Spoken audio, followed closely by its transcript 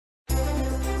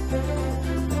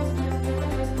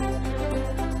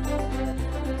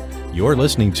You're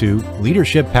listening to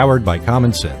Leadership Powered by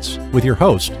Common Sense with your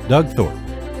host, Doug Thorpe.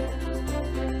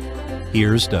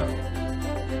 Here's Doug.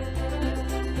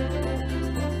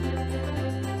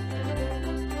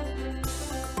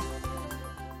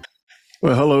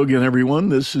 Well, hello again, everyone.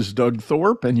 This is Doug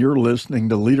Thorpe, and you're listening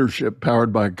to Leadership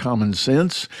Powered by Common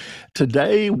Sense.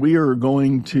 Today, we are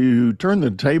going to turn the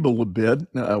table a bit.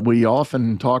 We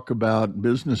often talk about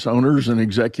business owners and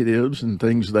executives and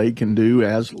things they can do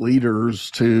as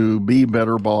leaders to be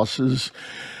better bosses.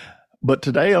 But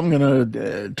today, I'm going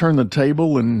to turn the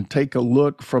table and take a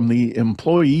look from the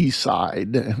employee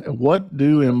side. What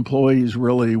do employees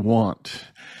really want?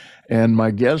 And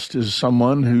my guest is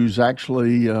someone who's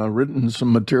actually written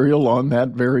some material on that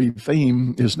very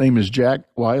theme. His name is Jack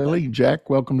Wiley. Jack,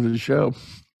 welcome to the show.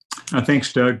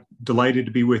 Thanks, Doug. Delighted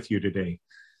to be with you today.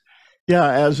 Yeah,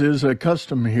 as is a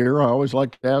custom here, I always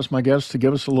like to ask my guests to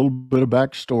give us a little bit of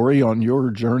backstory on your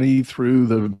journey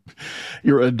through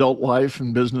your adult life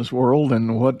and business world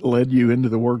and what led you into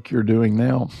the work you're doing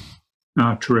now.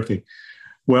 Terrific.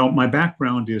 Well, my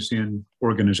background is in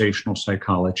organizational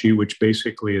psychology, which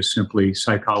basically is simply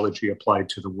psychology applied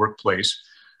to the workplace.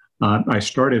 I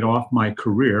started off my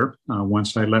career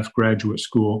once I left graduate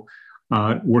school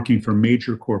working for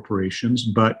major corporations,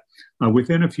 but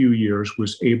within a few years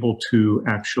was able to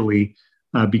actually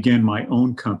begin my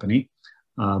own company,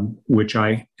 which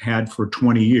I had for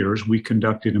 20 years. We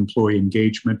conducted employee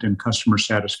engagement and customer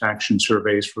satisfaction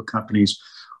surveys for companies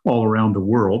all around the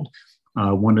world.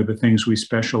 One of the things we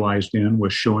specialized in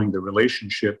was showing the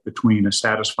relationship between a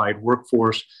satisfied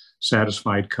workforce,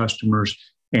 satisfied customers,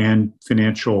 and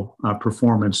financial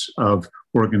performance of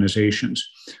organizations.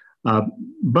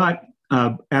 But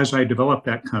as I developed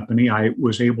that company, I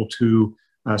was able to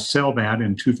sell that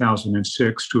in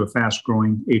 2006 to a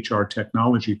fast-growing HR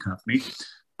technology company.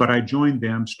 But I joined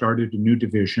them, started a new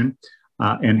division,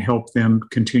 and helped them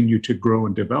continue to grow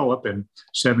and develop. And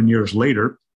 7 years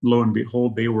later, lo and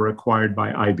behold, they were acquired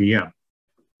by IBM.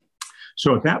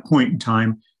 So at that point in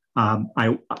time,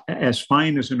 as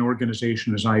fine as an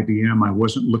organization as IBM, I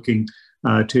wasn't looking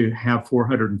to have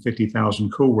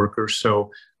 450,000 coworkers.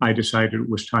 So I decided it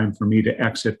was time for me to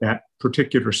exit that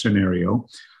particular scenario.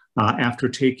 After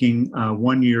taking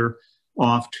 1 year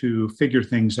off to figure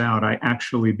things out, I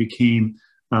actually became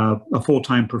a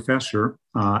full-time professor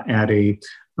at a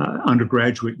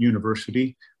undergraduate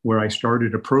university where I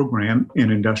started a program in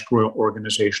industrial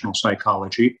organizational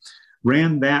psychology,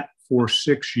 ran that for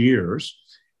 6 years,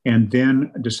 and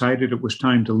then decided it was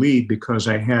time to leave because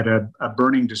I had a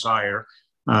burning desire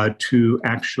to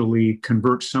actually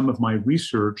convert some of my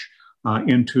research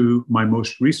into my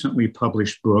most recently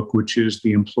published book, which is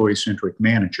The Employee-Centric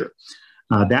Manager.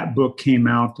 That book came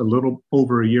out a little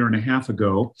over a year and a half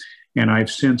ago, and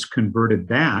I've since converted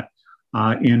that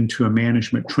into a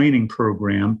management training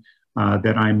program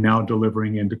that I'm now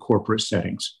delivering into corporate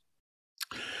settings.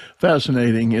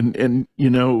 Fascinating. And you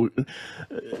know,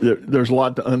 there's a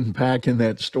lot to unpack in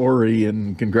that story,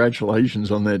 and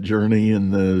congratulations on that journey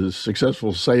and the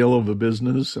successful sale of a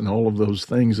business and all of those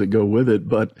things that go with it.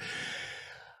 But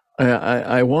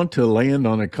I want to land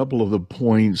on a couple of the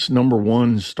points. Number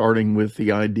one, starting with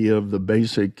the idea of the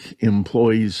basic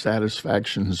employee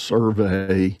satisfaction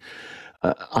survey.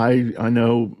 I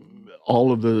know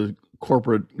all of the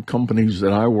corporate companies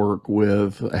that I work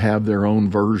with have their own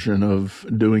version of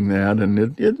doing that,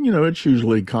 and it's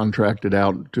usually contracted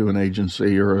out to an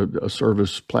agency or a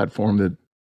service platform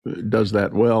that does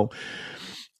that well.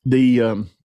 The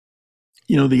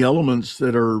the elements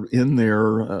that are in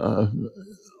there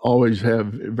always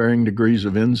have varying degrees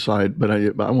of insight, but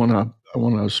I want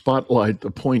to spotlight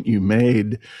the point you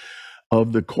made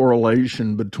of the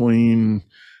correlation between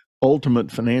ultimate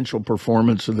financial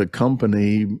performance of the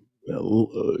company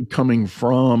coming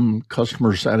from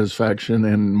customer satisfaction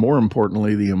and, more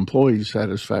importantly, the employee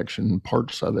satisfaction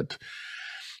parts of it.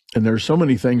 And there's so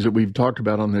many things that we've talked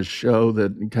about on this show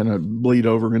that kind of bleed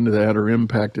over into that or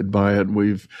impacted by it.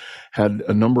 We've had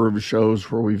a number of shows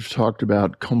where we've talked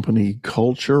about company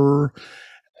culture,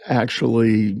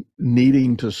 actually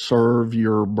needing to serve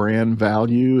your brand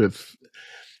value.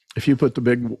 If you put the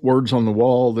big words on the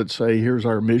wall that say, here's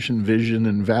our mission, vision,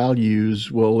 and values,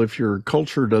 well, if your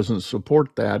culture doesn't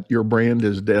support that, your brand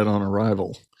is dead on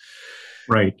arrival.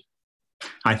 Right.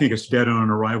 I think it's dead on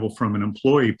arrival from an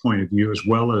employee point of view, as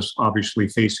well as obviously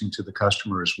facing to the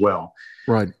customer as well.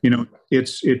 Right. You know,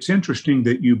 it's interesting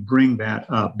that you bring that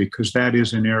up because that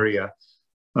is an area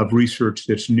of research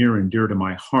that's near and dear to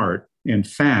my heart. In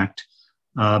fact,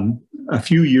 a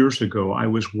few years ago, I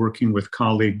was working with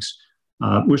colleagues.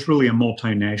 It was really a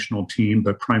multinational team,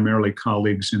 but primarily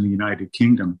colleagues in the United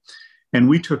Kingdom. And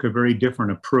we took a very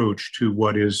different approach to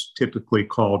what is typically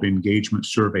called engagement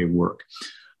survey work.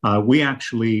 We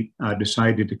actually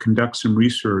decided to conduct some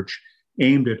research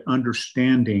aimed at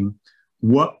understanding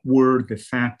what were the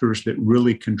factors that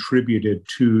really contributed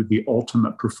to the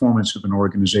ultimate performance of an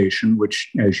organization, which,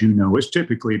 as you know, is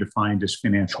typically defined as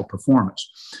financial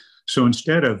performance. So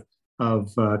instead of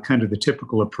kind of the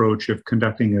typical approach of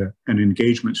conducting an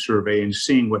engagement survey and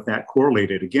seeing what that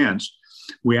correlated against,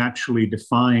 we actually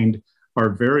defined our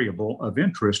variable of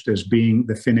interest as being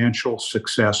the financial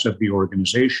success of the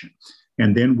organization.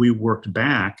 And then we worked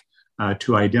back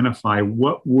to identify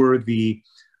what were the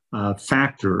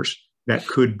factors that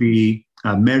could be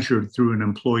measured through an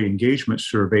employee engagement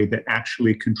survey that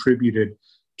actually contributed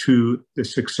to the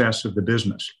success of the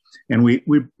business. And we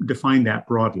defined that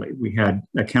broadly. We had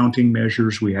accounting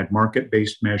measures, we had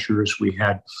market-based measures, we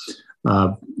had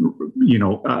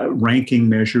ranking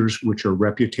measures, which are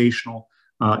reputational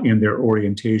in their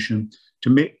orientation.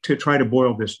 To try to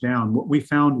boil this down, what we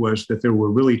found was that there were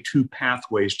really two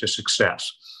pathways to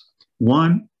success.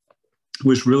 One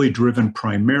was really driven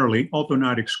primarily, although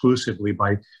not exclusively,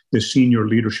 by the senior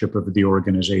leadership of the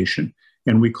organization.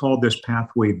 And we called this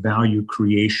pathway value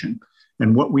creation.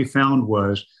 And what we found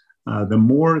was the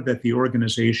more that the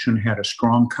organization had a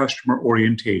strong customer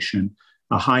orientation,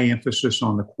 a high emphasis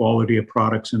on the quality of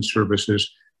products and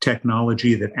services,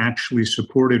 technology that actually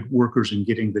supported workers in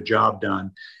getting the job done,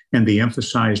 and the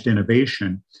emphasized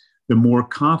innovation, the more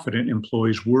confident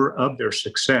employees were of their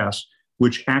success,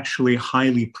 which actually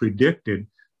highly predicted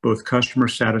both customer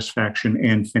satisfaction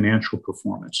and financial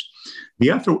performance. The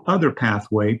other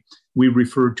pathway we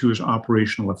referred to as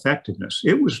operational effectiveness.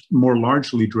 It was more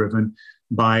largely driven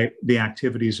by the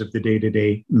activities of the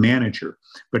day-to-day manager,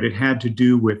 but it had to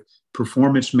do with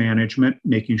performance management,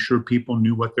 making sure people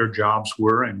knew what their jobs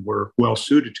were and were well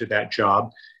suited to that job,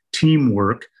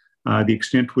 teamwork, the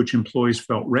extent to which employees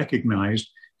felt recognized,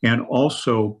 and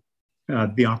also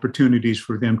the opportunities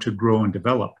for them to grow and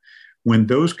develop. When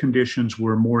those conditions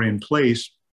were more in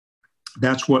place,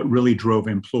 that's what really drove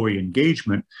employee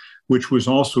engagement, which was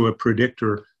also a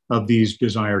predictor of these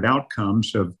desired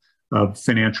outcomes of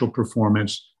financial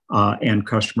performance and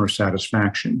customer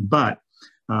satisfaction. But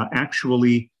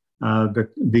actually,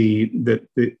 the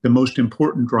most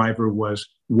important driver was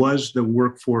the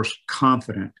workforce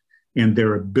confident in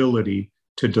their ability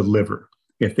to deliver?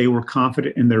 If they were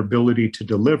confident in their ability to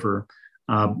deliver,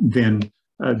 then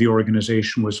the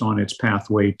organization was on its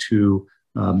pathway to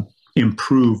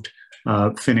improved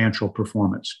financial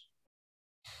performance.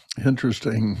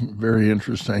 Interesting, very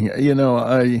interesting.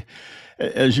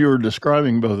 As you were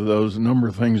describing both of those, a number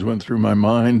of things went through my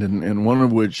mind, and one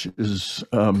of which is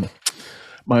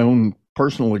my own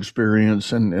personal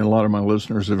experience, and a lot of my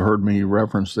listeners have heard me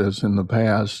reference this in the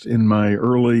past. In my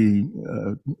early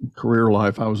career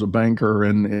life, I was a banker,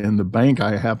 and the bank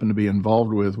I happened to be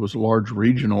involved with was a large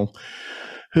regional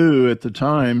who at the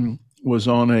time was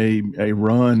on a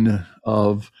run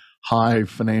of high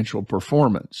financial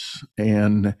performance.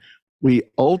 And we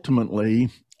ultimately,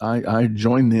 I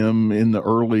joined them in the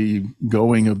early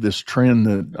going of this trend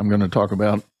that I'm going to talk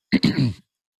about.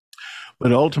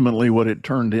 But ultimately, what it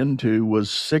turned into was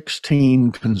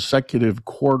 16 consecutive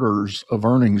quarters of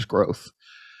earnings growth.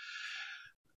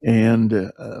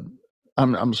 And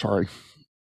I'm sorry,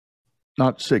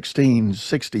 not 16,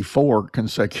 64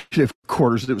 consecutive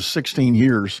quarters. It was 16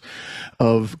 years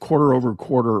of quarter over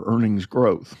quarter earnings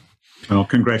growth. Well,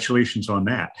 congratulations on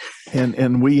that.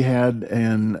 And we had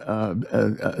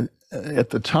at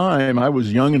the time, I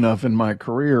was young enough in my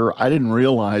career, I didn't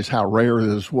realize how rare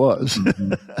this was.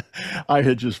 Mm-hmm. I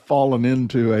had just fallen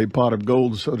into a pot of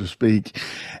gold, so to speak.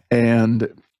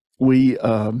 And we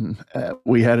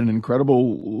had an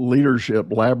incredible leadership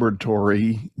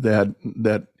laboratory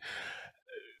that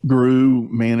grew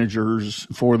managers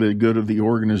for the good of the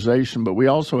organization, but we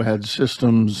also had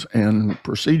systems and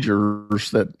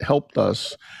procedures that helped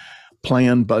us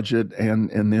plan, budget, and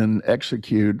then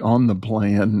execute on the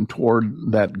plan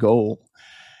toward that goal.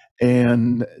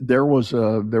 And there was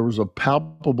a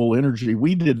palpable energy.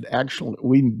 We did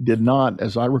not,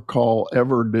 as I recall,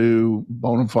 ever do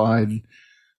bona fide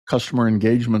customer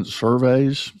engagement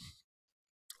surveys,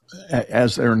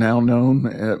 as they're now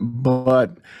known,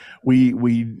 but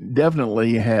we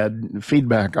definitely had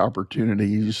feedback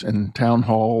opportunities and town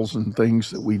halls and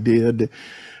things that we did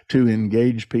to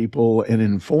engage people and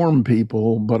inform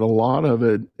people. But a lot of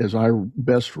it, as I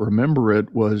best remember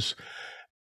it, was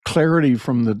clarity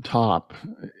from the top.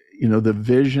 The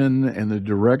vision and the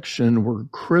direction were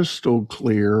crystal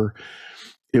clear.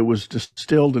 It was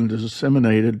distilled and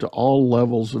disseminated to all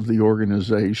levels of the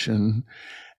organization.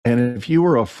 And if you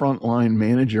were a frontline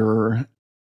manager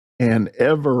and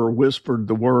ever whispered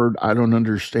the word, "I don't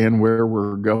understand where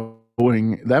we're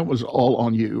going," that was all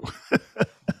on you.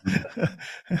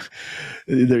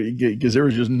 Because there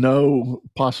was just no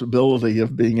possibility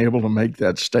of being able to make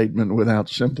that statement without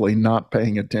simply not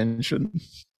paying attention.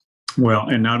 Well,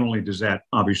 and not only does that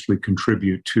obviously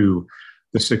contribute to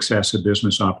the success of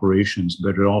business operations,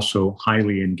 but it also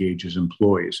highly engages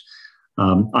employees.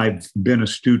 I've been a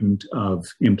student of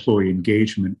employee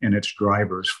engagement and its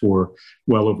drivers for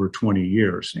well over 20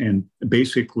 years. And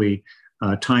basically,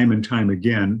 time and time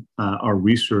again, our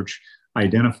research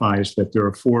identifies that there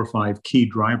are 4 or 5 key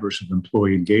drivers of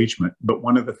employee engagement. But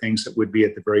one of the things that would be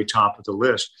at the very top of the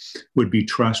list would be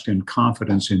trust and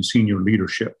confidence in senior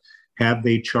leadership. Have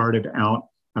they charted out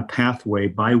a pathway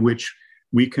by which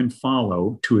we can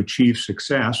follow to achieve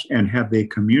success, and have they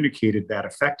communicated that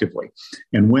effectively?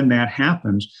 And when that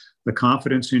happens, the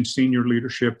confidence in senior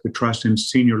leadership, the trust in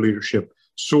senior leadership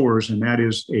soars, and that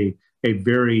is a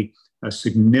very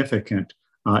significant,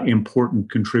 important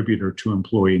contributor to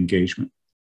employee engagement.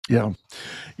 Yeah,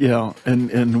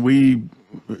 and we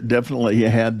definitely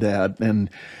had that, and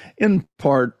in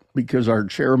part because our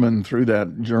chairman through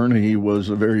that journey was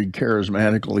a very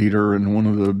charismatic leader and one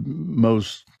of the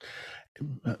most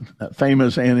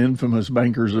famous and infamous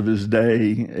bankers of his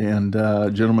day, and a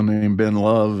gentleman named Ben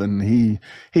Love, and he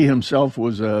himself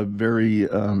was a very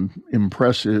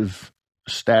impressive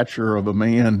stature of a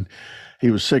man. He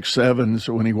was 6'7",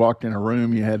 so when he walked in a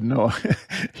room,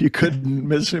 you couldn't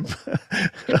miss him.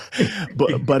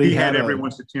 but he had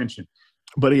everyone's attention.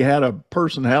 But he had a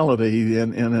personality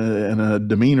and a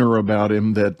demeanor about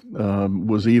him that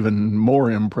was even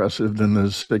more impressive than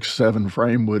the 6'7"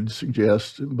 frame would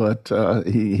suggest. But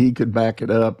he could back it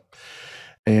up.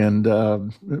 And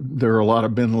there are a lot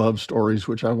of Ben Love stories,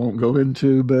 which I won't go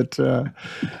into, but there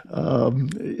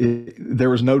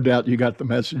was no doubt you got the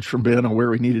message from Ben on where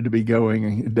we needed to be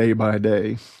going day by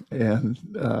day. And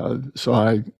so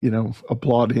I,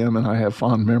 applaud him, and I have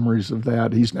fond memories of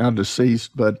that. He's now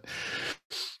deceased, but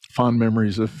fond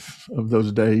memories of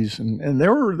those days. And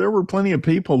there were plenty of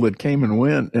people that came and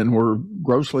went and were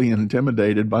grossly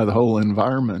intimidated by the whole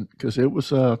environment, because it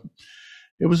was a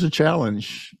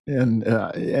challenge,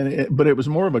 but it was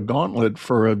more of a gauntlet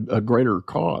for a greater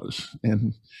cause.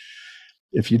 And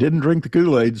if you didn't drink the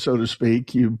Kool-Aid, so to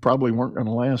speak, you probably weren't going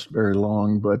to last very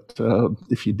long. But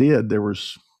if you did, there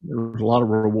was a lot of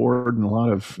reward and a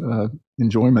lot of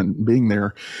enjoyment being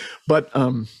there. But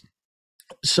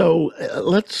so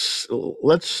let's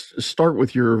start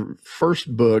with your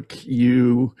first book.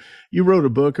 You wrote a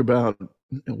book about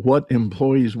what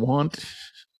employees want.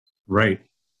 Right.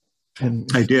 And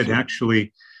I did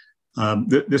actually.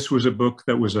 This was a book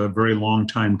that was a very long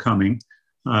time coming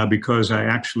because I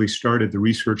actually started the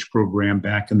research program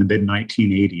back in the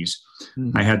mid-1980s.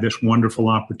 Mm-hmm. I had this wonderful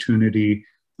opportunity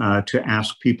to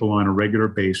ask people on a regular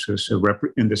basis,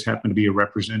 and this happened to be a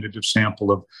representative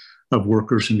sample of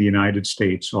workers in the United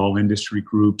States, all industry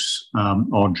groups,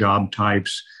 all job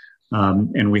types,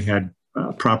 and we had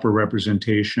proper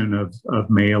representation of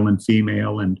male and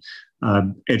female and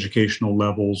educational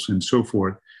levels and so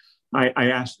forth. I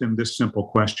asked them this simple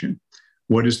question: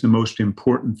 what is the most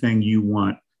important thing you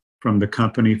want from the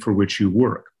company for which you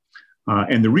work?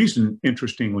 And the reason,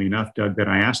 interestingly enough, Doug, that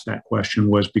I asked that question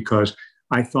was because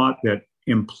I thought that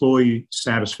employee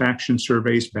satisfaction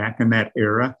surveys back in that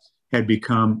era had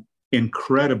become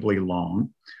incredibly long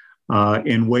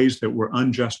in ways that were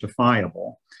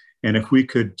unjustifiable. And if we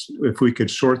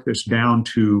could sort this down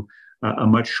to a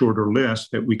much shorter list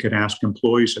that we could ask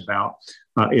employees about,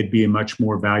 it'd be a much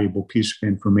more valuable piece of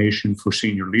information for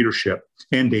senior leadership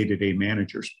and day-to-day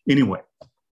managers. Anyway,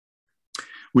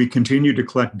 we continued to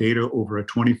collect data over a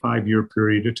 25-year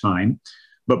period of time,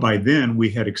 but by then we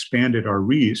had expanded our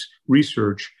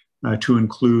research to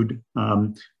include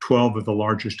 12 of the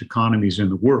largest economies in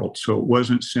the world. So it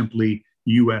wasn't simply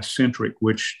U.S.-centric,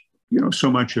 which so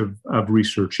much of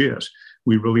research is.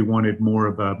 We really wanted more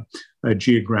of a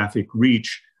geographic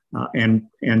reach, and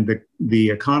the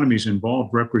economies involved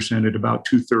represented about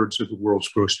 2/3 of the world's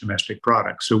gross domestic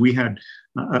product. So we had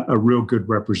a real good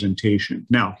representation.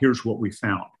 Now, here's what we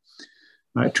found.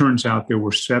 It turns out there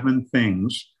were 7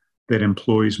 things that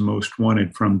employees most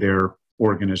wanted from their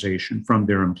organization, from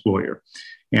their employer.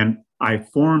 And I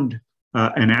formed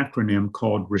an acronym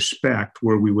called RESPECT,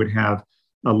 where we would have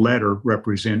a letter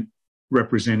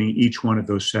representing each one of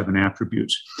those 7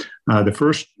 attributes. The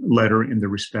first letter in the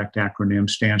RESPECT acronym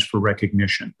stands for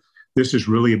recognition. This is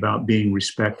really about being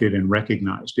respected and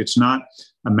recognized. It's not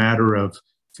a matter of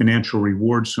financial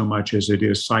reward so much as it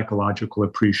is psychological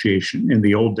appreciation. In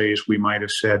the old days, we might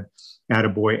have said,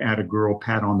 attaboy, attagirl,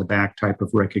 pat on the back type of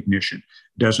recognition.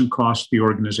 Doesn't cost the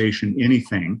organization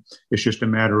anything. It's just a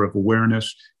matter of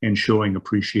awareness and showing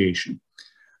appreciation.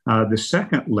 The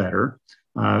second letter,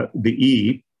 the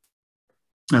E,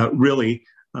 really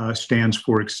stands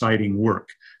for exciting work.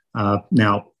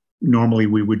 Now, normally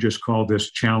we would just call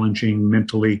this challenging,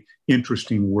 mentally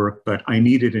interesting work, but I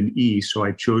needed an E, so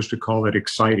I chose to call it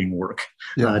exciting work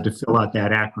to fill out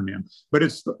that acronym. But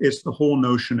it's the whole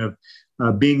notion of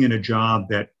being in a job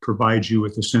that provides you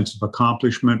with a sense of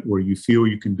accomplishment, where you feel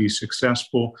you can be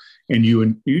successful, and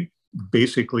you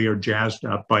basically are jazzed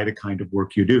up by the kind of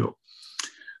work you do.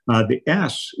 The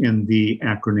S in the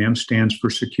acronym stands for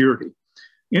security.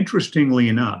 Interestingly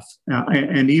enough,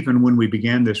 and even when we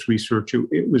began this research,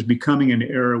 it was becoming an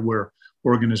era where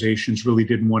organizations really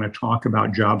didn't want to talk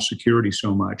about job security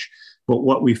so much. But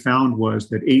what we found was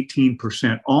that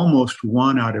 18%, almost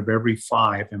 1 out of every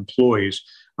 5 employees,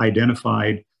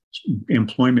 identified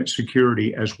employment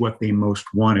security as what they most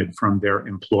wanted from their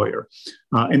employer.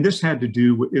 And this had to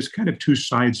do with, it's kind of two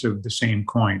sides of the same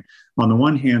coin. On the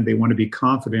one hand, they want to be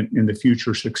confident in the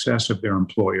future success of their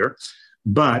employer.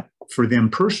 But for them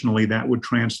personally, that would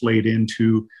translate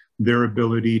into their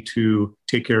ability to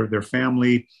take care of their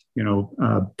family,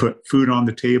 put food on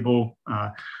the table,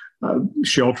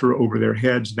 shelter over their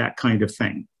heads, that kind of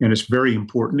thing. And it's very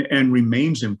important and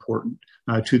remains important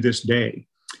to this day.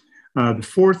 The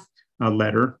fourth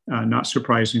letter, not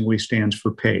surprisingly, stands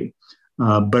for pay.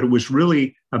 But it was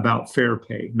really about fair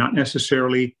pay, not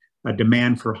necessarily a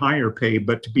demand for higher pay,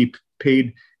 but to be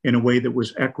paid in a way that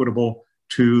was equitable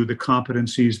to the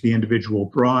competencies the individual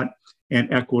brought and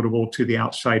equitable to the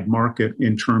outside market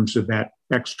in terms of that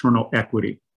external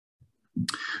equity.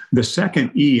 The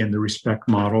second E in the RESPECT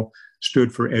model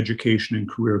stood for education and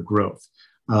career growth.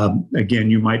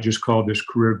 Again, you might just call this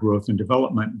career growth and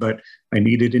development, but I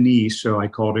needed an E, so I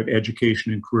called it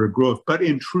education and career growth. But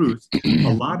in truth,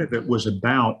 a lot of it was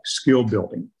about skill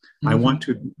building. I want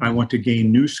to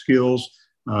gain new skills,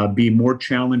 be more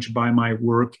challenged by my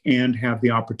work, and have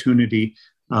the opportunity,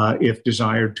 if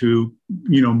desired, to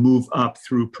move up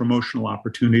through promotional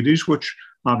opportunities, which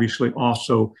obviously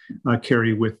also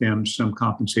carry with them some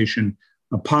compensation,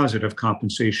 positive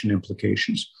compensation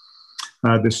implications.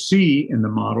 The C in the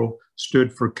model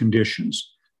stood for conditions,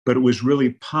 but it was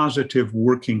really positive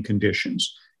working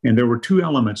conditions. And there were two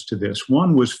elements to this.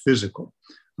 One was physical.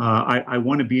 I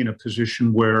want to be in a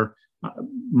position where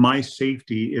my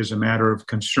safety is a matter of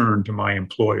concern to my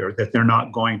employer, that they're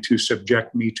not going to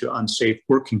subject me to unsafe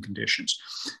working conditions.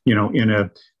 In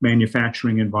a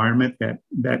manufacturing environment,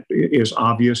 that is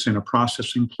obvious. In a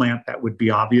processing plant, that would be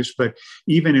obvious. But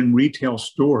even in retail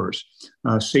stores,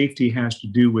 safety has to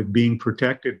do with being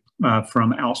protected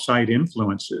from outside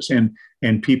influences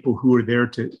and people who are there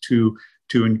to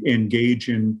engage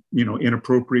in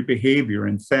inappropriate behavior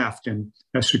and theft and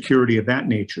security of that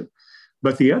nature.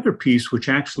 But the other piece, which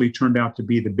actually turned out to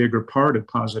be the bigger part of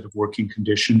positive working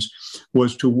conditions,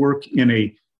 was to work in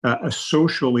a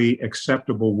socially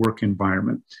acceptable work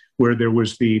environment where there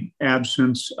was the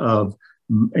absence of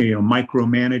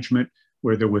micromanagement,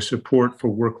 where there was support for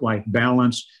work-life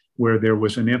balance, where there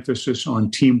was an emphasis on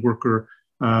team worker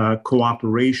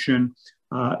cooperation.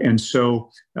 And so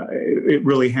it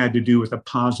really had to do with a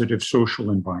positive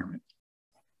social environment.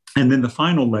 And then the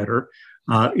final letter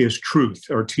is truth,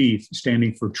 or T,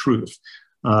 standing for truth.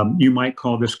 You might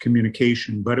call this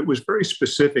communication, but it was very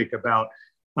specific about,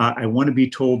 I want to be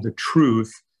told the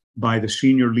truth by the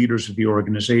senior leaders of the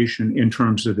organization in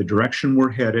terms of the direction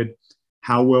we're headed,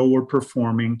 how well we're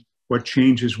performing, what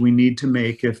changes we need to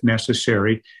make if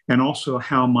necessary, and also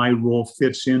how my role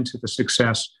fits into the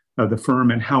success of the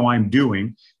firm and how I'm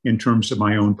doing in terms of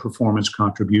my own performance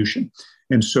contribution.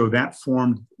 And so that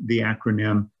formed the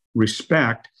acronym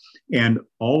RESPECT. And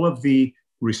all of the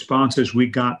responses we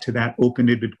got to that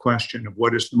open-ended question of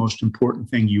what is the most important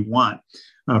thing you want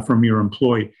from your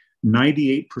employee,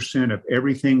 98% of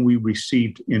everything we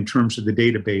received in terms of the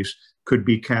database could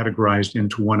be categorized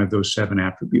into one of those 7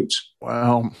 attributes.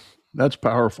 Wow, that's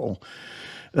powerful.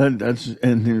 That's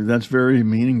very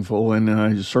meaningful, and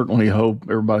I certainly hope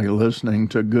everybody listening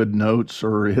took good notes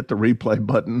or hit the replay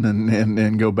button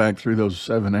and go back through those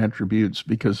 7 attributes,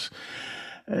 because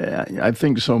I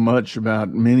think so much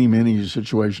about many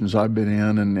situations I've been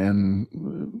in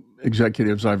and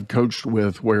executives I've coached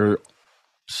with where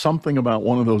something about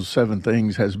one of those 7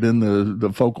 things has been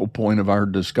the focal point of our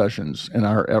discussions and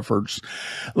our efforts.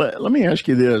 Let me ask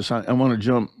you this. I want to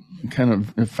jump kind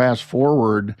of fast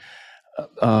forward.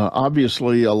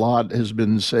 Obviously, a lot has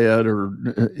been said or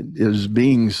is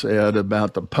being said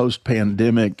about the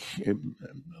post-pandemic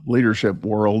leadership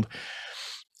world.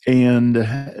 And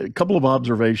a couple of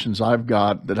observations I've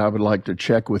got that I would like to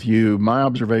check with you. My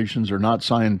observations are not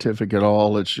scientific at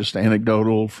all. It's just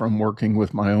anecdotal from working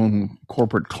with my own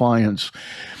corporate clients.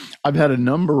 I've had a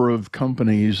number of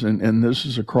companies, and this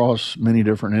is across many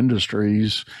different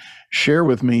industries, share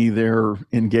with me their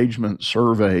engagement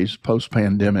surveys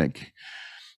post-pandemic.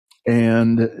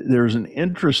 And there's an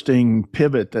interesting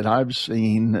pivot that I've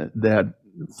seen that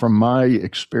from my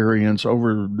experience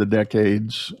over the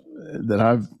decades that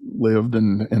I've lived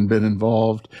and been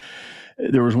involved,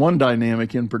 there was one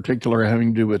dynamic in particular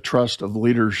having to do with trust of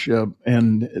leadership.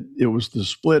 And it was the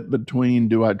split between,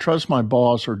 do I trust my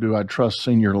boss or do I trust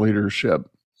senior leadership?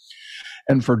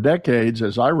 And for decades,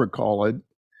 as I recall it,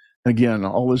 again,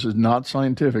 all this is not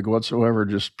scientific whatsoever,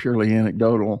 just purely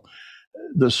anecdotal.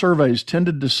 The surveys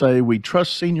tended to say, we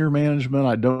trust senior management.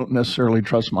 I don't necessarily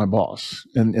trust my boss.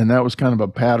 And that was kind of a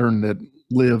pattern that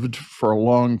lived for a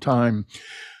long time.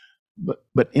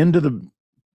 But into the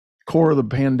core of the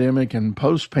pandemic and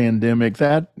post-pandemic,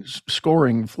 that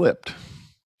scoring flipped.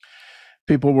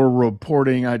 People were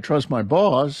reporting, I trust my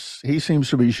boss. He seems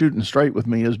to be shooting straight with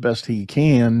me as best he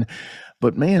can.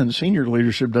 But man, senior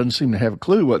leadership doesn't seem to have a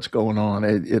clue what's going on.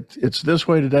 It's this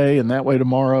way today and that way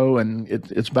tomorrow, and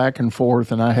it's back and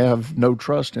forth, and I have no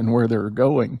trust in where they're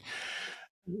going.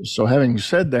 So having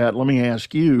said that, let me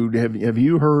ask you, have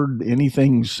you heard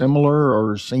anything similar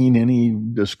or seen any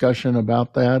discussion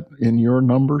about that in your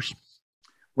numbers?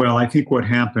 Well, I think what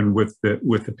happened with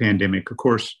the pandemic, of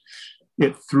course,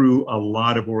 it threw a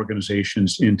lot of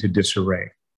organizations into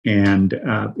disarray. And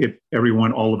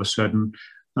everyone all of a sudden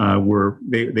they were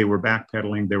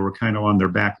backpedaling. They were kind of on their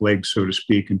back legs, so to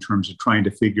speak, in terms of trying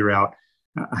to figure out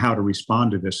how to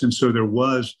respond to this. And so there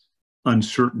was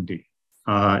uncertainty.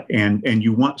 And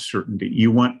you want certainty.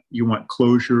 You want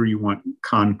closure. You want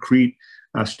concrete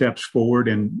steps forward.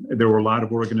 And there were a lot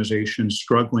of organizations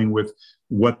struggling with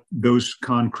what those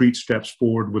concrete steps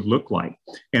forward would look like.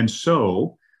 And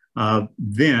so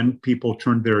then people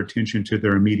turned their attention to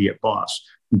their immediate boss.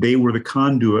 They were the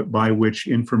conduit by which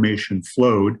information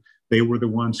flowed. They were the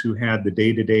ones who had the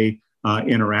day-to-day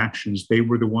interactions. They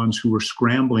were the ones who were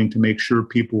scrambling to make sure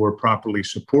people were properly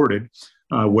supported,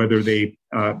 whether they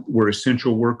were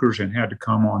essential workers and had to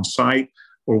come on site,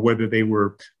 or whether they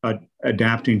were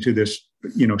adapting to this,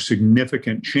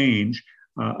 significant change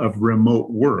of remote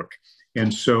work.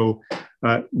 And so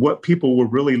what people were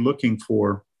really looking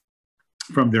for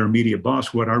from their immediate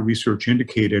boss, what our research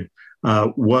indicated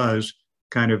was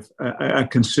kind of a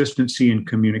consistency in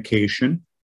communication,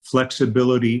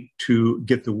 flexibility to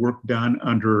get the work done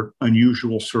under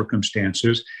unusual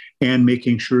circumstances, and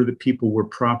making sure that people were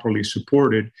properly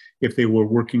supported. If they were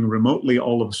working remotely,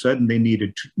 all of a sudden they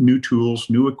needed new tools,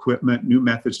 new equipment, new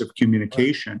methods of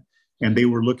communication, and they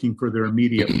were looking for their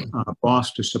immediate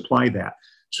boss to supply that.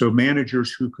 So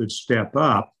managers who could step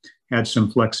up, had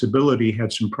some flexibility,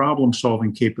 had some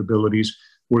problem-solving capabilities,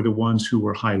 were the ones who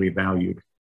were highly valued.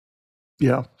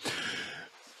 Yeah.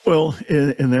 Well,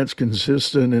 and that's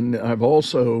consistent. And I've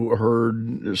also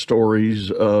heard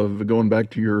stories of, going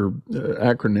back to your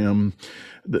acronym,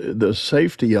 the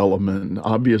safety element.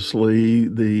 Obviously,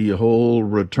 the whole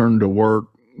return to work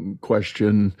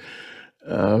question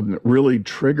really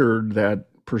triggered that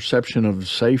perception of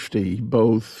safety,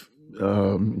 both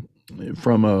from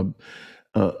a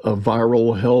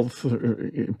viral health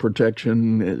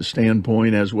protection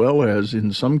standpoint, as well as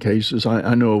in some cases,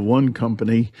 I know of one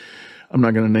company, I'm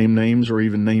not going to name names or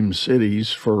even name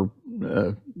cities for,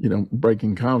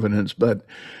 breaking confidence, but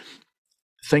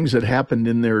things that happened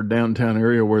in their downtown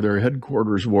area where their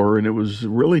headquarters were, and it was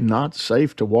really not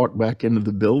safe to walk back into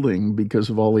the building because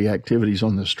of all the activities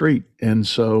on the street. And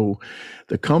so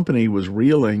the company was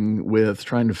reeling with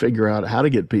trying to figure out how to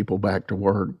get people back to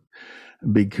work,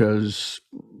 because,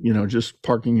 just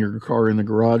parking your car in the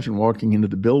garage and walking into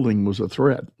the building was a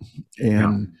threat.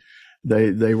 And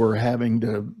they were having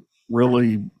to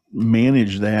really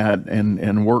manage that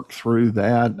and work through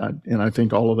that. And I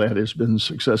think all of that has been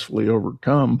successfully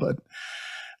overcome. But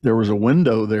there was a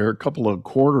window there, a couple of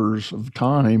quarters of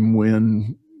time,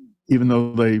 when, even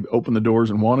though they opened the doors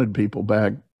and wanted people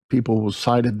back, people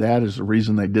cited that as the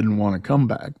reason they didn't want to come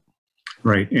back.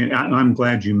 Right. And I'm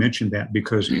glad you mentioned that,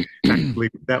 because actually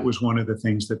that was one of the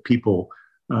things that people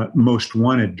most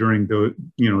wanted during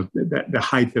the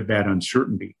height of that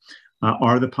uncertainty.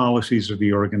 Are the policies of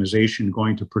the organization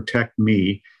going to protect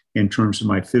me in terms of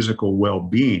my physical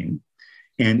well-being?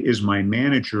 And is my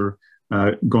manager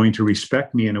going to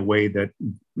respect me in a way that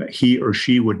he or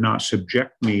she would not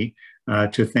subject me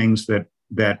to things that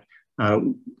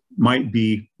might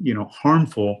be,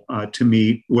 harmful to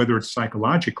me, whether it's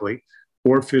psychologically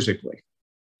or physically.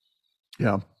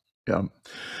 Yeah, yeah.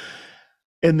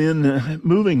 And then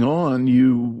moving on,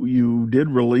 you did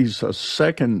release a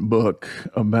second book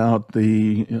about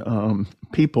the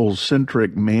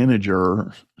people-centric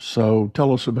manager. So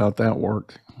tell us about that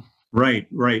work. Right.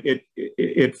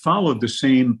 It followed the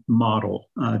same model,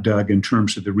 Doug, in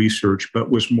terms of the research, but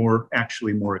was more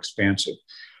expansive.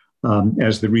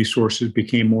 As the resources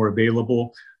became more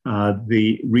available,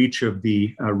 the reach of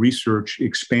the research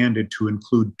expanded to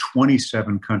include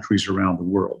 27 countries around the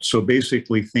world. So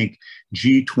basically think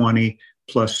G20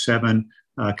 plus 7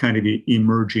 kind of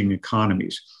emerging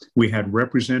economies. We had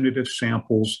representative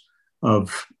samples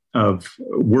of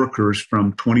workers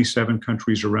from 27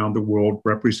 countries around the world,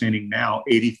 representing now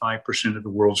 85% of the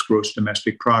world's gross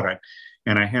domestic product.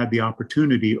 And I had the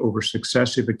opportunity over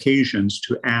successive occasions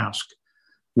to ask,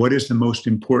 what is the most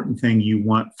important thing you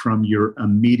want from your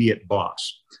immediate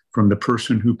boss, from the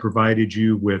person who provided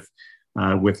you with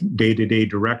day-to-day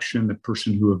direction, the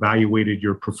person who evaluated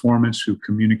your performance, who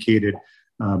communicated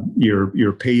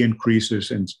your pay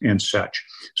increases and such.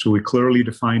 So we clearly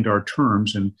defined our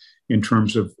terms and in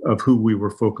terms of who we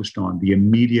were focused on, the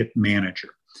immediate manager.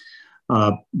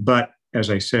 But as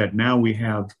I said, now we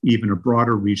have even a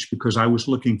broader reach because I was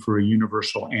looking for a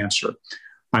universal answer.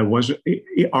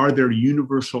 Are there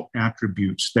universal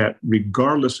attributes that,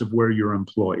 regardless of where you're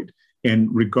employed and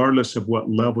regardless of what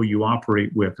level you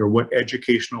operate with or what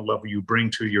educational level you bring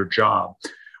to your job,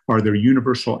 are there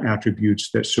universal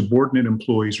attributes that subordinate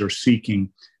employees are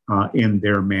seeking in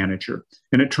their manager?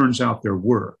 And it turns out there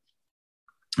were.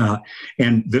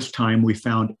 And this time we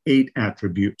found 8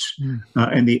 attributes.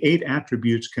 And the 8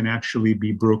 attributes can actually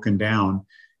be broken down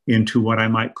into what I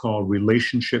might call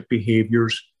relationship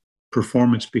behaviors,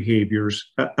 performance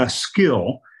behaviors, a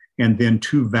skill, and then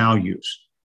 2 values.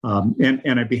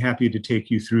 And I'd be happy to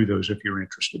take you through those if you're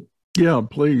interested. Yeah,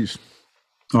 please.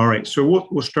 All right, so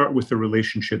we'll start with the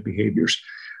relationship behaviors.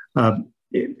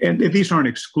 And these aren't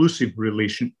exclusively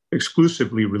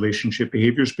relationship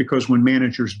behaviors, because when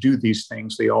managers do these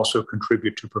things, they also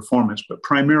contribute to performance. But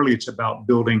primarily, it's about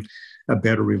building a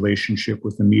better relationship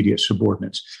with immediate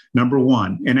subordinates. Number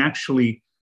 1, and actually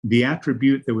the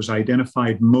attribute that was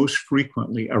identified most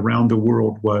frequently around the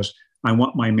world was, I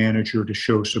want my manager to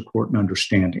show support and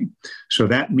understanding. So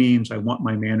that means I want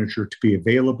my manager to be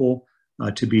available,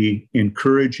 to be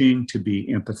encouraging, to be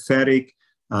empathetic,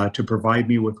 to provide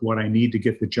me with what I need to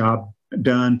get the job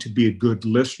done, to be a good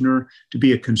listener, to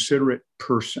be a considerate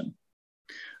person.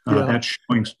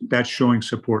 That's showing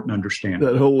support and understanding.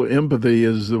 That whole empathy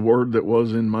is the word that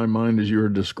was in my mind as you were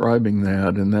describing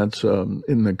that, and that's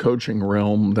in the coaching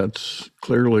realm. That's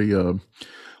clearly a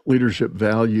leadership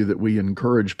value that we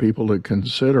encourage people to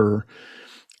consider.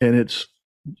 And it's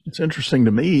interesting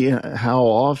to me how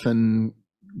often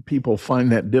people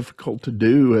find that difficult to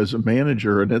do as a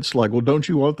manager, and it's like, well, don't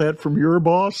you want that from your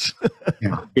boss?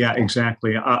 Yeah,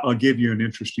 exactly. I'll give you an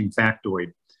interesting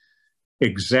factoid.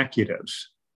 Executives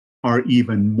are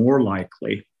even more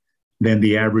likely than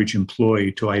the average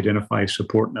employee to identify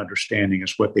support and understanding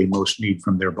as what they most need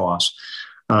from their boss,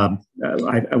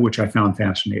 which I found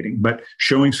fascinating. But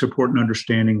showing support and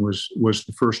understanding was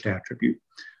the first attribute.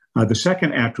 The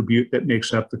second attribute that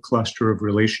makes up the cluster of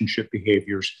relationship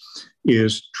behaviors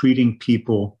is treating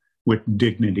people with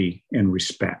dignity and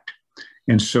respect.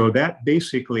 And so that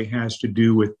basically has to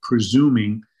do with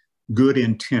presuming good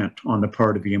intent on the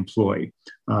part of the employee.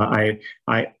 I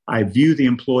view the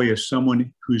employee as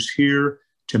someone who's here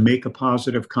to make a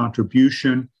positive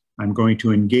contribution. I'm going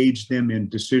to engage them in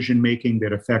decision-making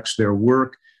that affects their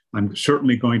work. I'm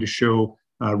certainly going to show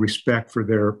respect for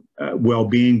their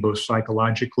well-being, both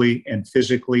psychologically and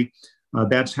physically.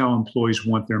 That's how employees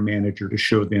want their manager to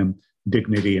show them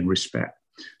dignity and respect.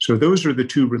 So those are the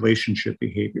 2 relationship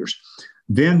behaviors.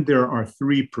 Then there are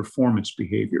 3 performance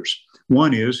behaviors.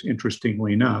 One is,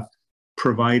 interestingly enough,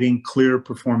 providing clear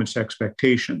performance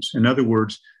expectations. In other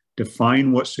words,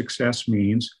 define what success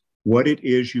means, what it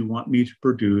is you want me to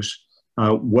produce,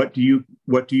 what do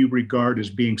you regard as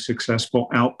being successful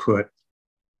output.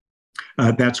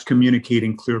 That's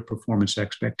communicating clear performance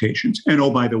expectations. And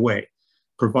oh, by the way,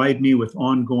 provide me with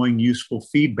ongoing useful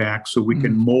feedback so we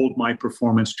can mold my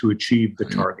performance to achieve the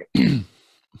target.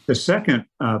 The second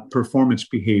performance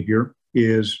behavior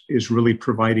is really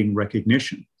providing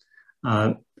recognition.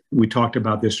 We talked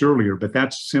about this earlier, but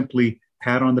that's simply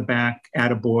pat on the back,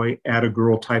 attaboy,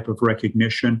 attagirl type of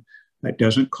recognition. That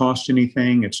doesn't cost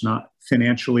anything. It's not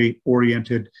financially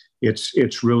oriented.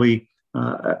 It's really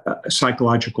a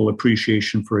psychological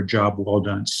appreciation for a job well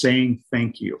done, saying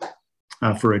thank you.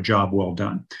 for a job well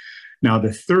done. Now,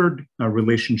 the third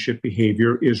relationship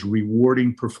behavior is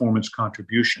rewarding performance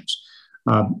contributions.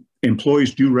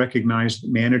 Employees do recognize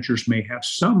that managers may have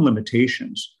some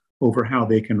limitations over how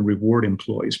they can reward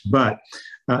employees. But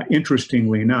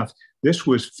interestingly enough, this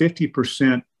was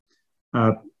 50%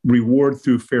 reward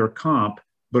through fair comp,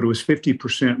 but it was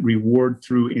 50% reward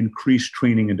through increased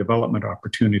training and development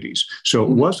opportunities. So it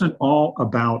wasn't all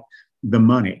about the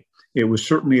money. It was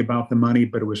certainly about the money,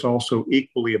 but it was also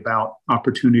equally about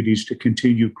opportunities to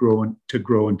continue to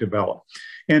grow and develop.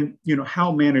 And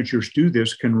how managers do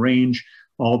this can range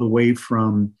all the way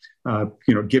from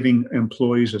giving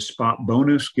employees a spot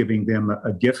bonus, giving them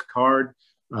a gift card,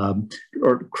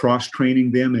 or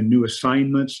cross-training them in new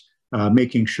assignments,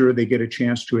 making sure they get a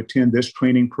chance to attend this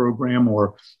training program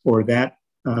or that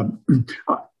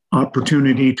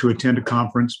opportunity to attend a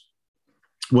conference,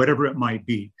 whatever it might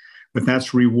be. But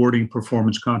that's rewarding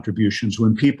performance contributions.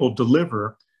 When people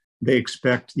deliver, they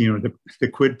expect, the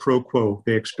quid pro quo,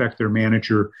 they expect their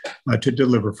manager to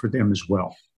deliver for them as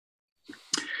well.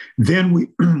 Then we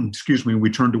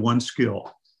turn to one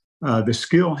skill. The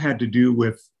skill had to do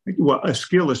with, a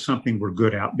skill is something we're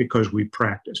good at because we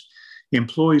practiced.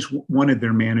 Employees wanted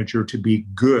their manager to be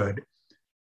good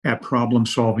at problem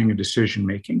solving and decision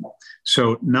making.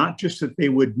 So not just that they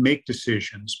would make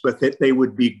decisions, but that they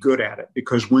would be good at it,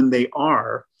 because when they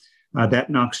are,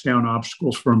 that knocks down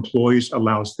obstacles for employees,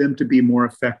 allows them to be more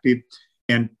effective,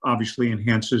 and obviously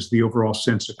enhances the overall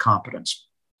sense of competence.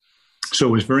 So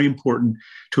it was very important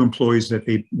to employees that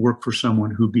they work for someone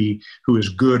who is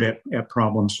good at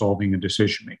problem solving and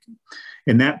decision making.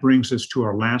 And that brings us to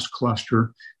our last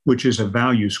cluster, which is a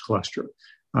values cluster.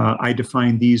 I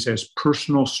define these as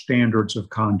personal standards of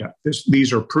conduct.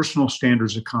 These are personal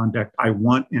standards of conduct I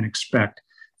want and expect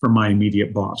from my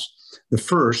immediate boss. The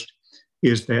first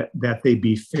is that they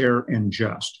be fair and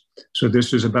just. So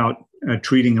this is about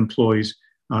treating employees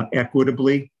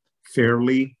equitably,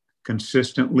 fairly,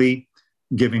 consistently,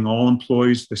 giving all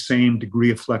employees the same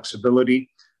degree of flexibility,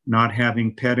 not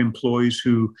having pet employees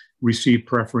who receive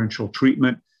preferential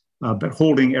treatment, but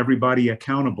holding everybody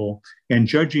accountable and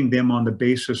judging them on the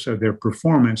basis of their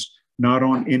performance, not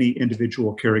on any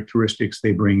individual characteristics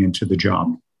they bring into the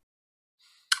job.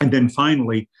 And then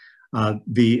finally,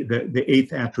 the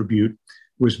eighth attribute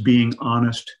was being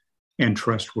honest and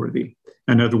trustworthy.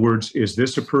 In other words, is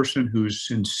this a person who's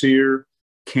sincere,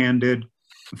 candid,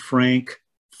 frank,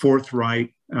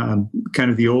 forthright?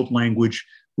 Kind of the old language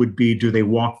would be, do they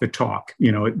walk the talk?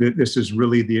 This is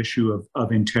really the issue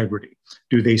of integrity.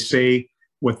 Do they say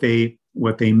what they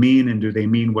mean, and do they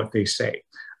mean what they say?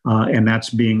 And that's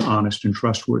being honest and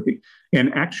trustworthy.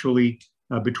 And actually,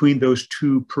 between those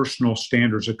two personal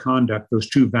standards of conduct, those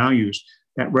two values,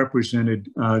 that represented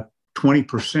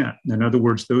 20%. In other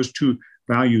words, those two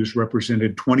values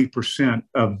represented 20%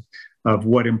 of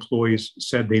what employees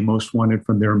said they most wanted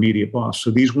from their immediate boss.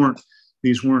 So these weren't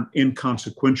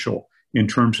inconsequential in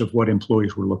terms of what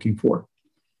employees were looking for.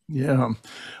 Yeah.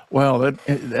 Well, that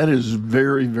is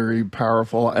very, very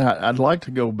powerful. I'd like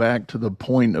to go back to the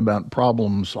point about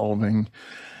problem solving.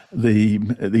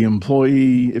 The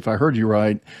employee, if I heard you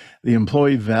right, the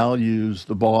employee values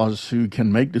the boss who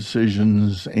can make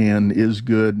decisions and is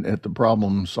good at the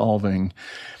problem solving.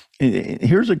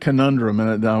 Here's a conundrum,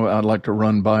 and I'd like to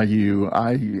run by you.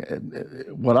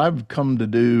 What I've come to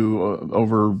do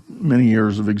over many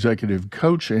years of executive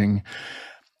coaching,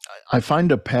 I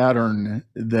find a pattern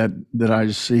that I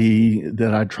see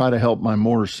that I try to help my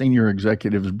more senior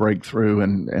executives break through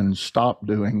and stop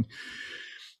doing.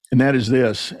 And that is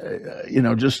this,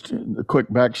 just a quick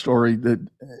backstory that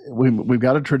we've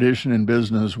got a tradition in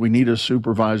business. We need a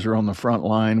supervisor on the front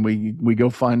line. We go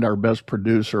find our best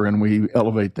producer and we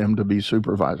elevate them to be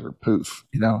supervisor. Poof,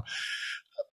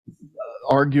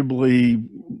 arguably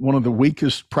one of the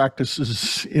weakest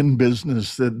practices in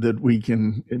business that we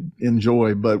can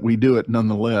enjoy, but we do it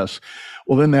nonetheless.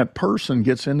 Well, then that person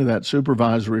gets into that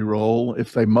supervisory role.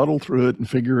 If they muddle through it and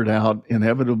figure it out,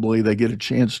 inevitably they get a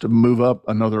chance to move up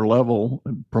another level,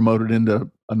 promoted into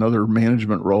another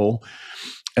management role,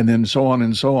 and then so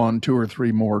on 2 or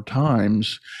 3 more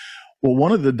times. Well,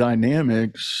 one of the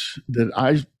dynamics that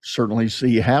I certainly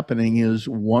see happening is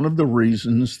one of the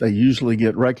reasons they usually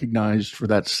get recognized for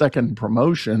that second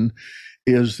promotion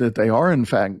is that they are, in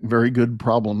fact, very good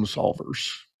problem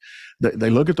solvers. They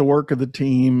look at the work of the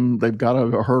team, they've got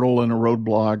a hurdle and a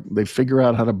roadblock, they figure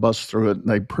out how to bust through it, and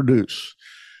they produce.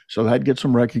 So that gets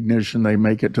them recognition, they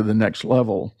make it to the next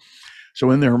level. So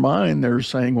in their mind, they're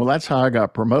saying, well, that's how I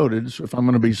got promoted, so if I'm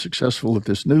going to be successful at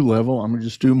this new level, I'm going to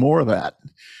just do more of that.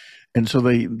 And so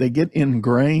they get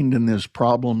ingrained in this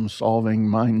problem-solving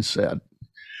mindset.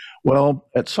 Well,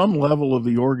 at some level of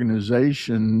the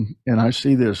organization, and I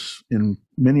see this in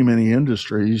many, many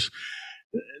industries,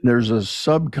 there's a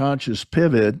subconscious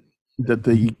pivot that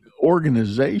the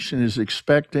organization is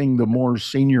expecting the more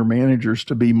senior managers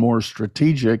to be more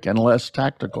strategic and less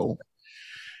tactical.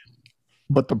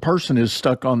 But the person is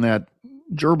stuck on that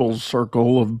gerbil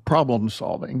circle of problem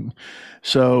solving.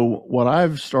 So what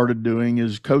I've started doing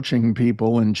is coaching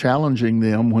people and challenging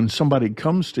them. When somebody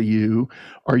comes to you,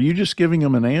 are you just giving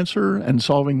them an answer and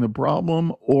solving the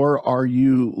problem, or are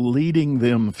you leading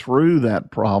them through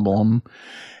that problem,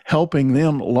 helping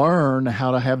them learn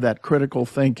how to have that critical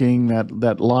thinking,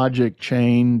 that logic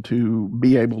chain to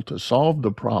be able to solve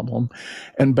the problem,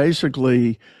 and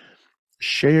basically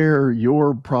share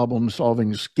your problem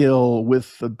solving skill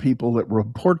with the people that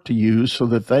report to you so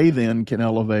that they then can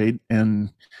elevate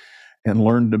and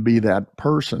learn to be that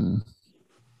person.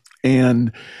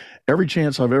 And every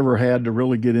chance I've ever had to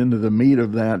really get into the meat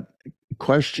of that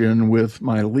question with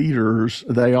my leaders,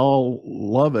 they all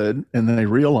love it, and they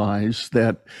realize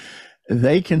that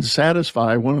they can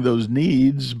satisfy one of those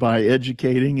needs by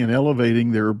educating and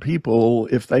elevating their people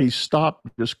if they stop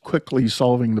just quickly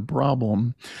solving the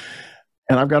problem.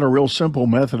 And I've got a real simple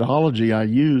methodology I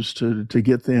use to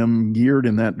get them geared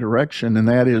in that direction. And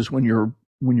that is, when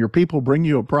your people bring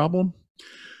you a problem,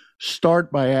 start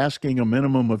by asking a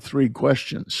minimum of 3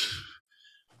 questions.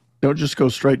 Don't just go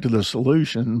straight to the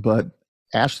solution, but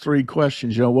ask 3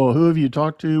 questions. Well, who have you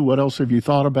talked to? What else have you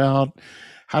thought about?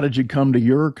 How did you come to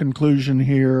your conclusion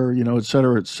here? Et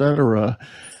cetera, et cetera.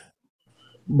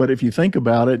 But if you think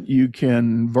about it, you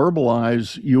can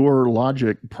verbalize your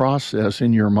logic process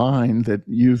in your mind that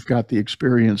you've got the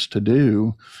experience to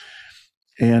do,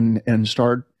 and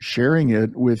start sharing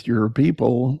it with your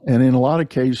people. And in a lot of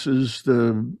cases,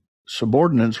 the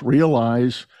subordinates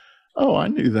realize, oh, I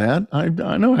knew that. I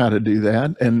know how to do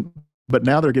that. But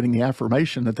now they're getting the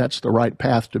affirmation that that's the right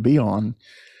path to be on,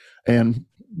 and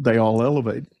they all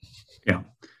elevate. Yeah.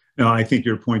 No, I think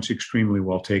your point's extremely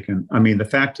well taken. I mean, the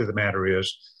fact of the matter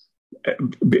is,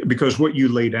 because what you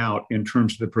laid out in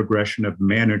terms of the progression of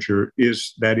manager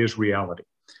is reality.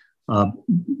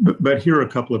 But here are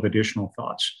a couple of additional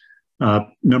thoughts.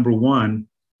 Number one,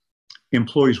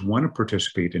 employees want to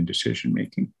participate in decision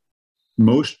making.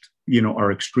 Most,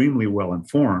 are extremely well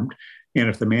informed. And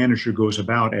if the manager goes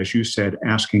about, as you said,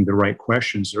 asking the right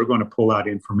questions, they're going to pull out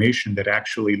information that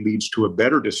actually leads to a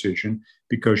better decision,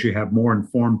 because you have more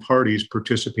informed parties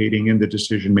participating in the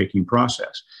decision-making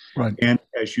process. Right. And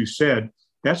as you said,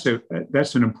 that's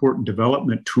an important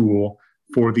development tool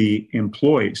for the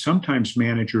employee. Sometimes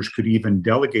managers could even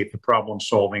delegate the problem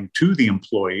solving to the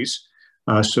employees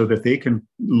so that they can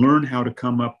learn how to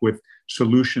come up with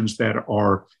solutions that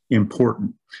are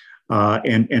important.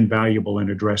 And valuable in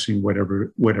addressing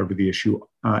whatever the issue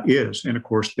is. And of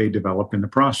course, they develop in the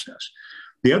process.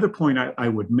 The other point I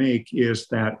would make is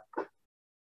that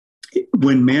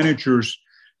when managers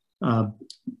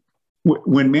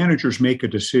make a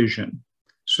decision,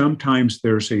 sometimes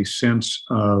there's a sense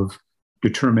of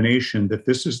determination that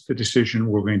this is the decision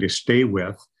we're going to stay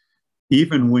with,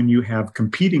 even when you have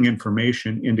competing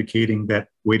information indicating that,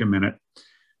 wait a minute,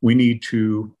 we need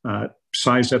to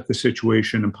size up the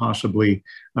situation and possibly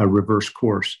reverse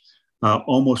course.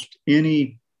 Almost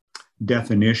any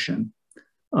definition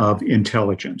of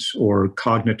intelligence or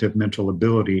cognitive mental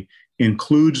ability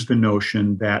includes the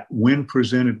notion that when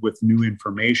presented with new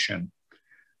information,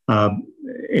 an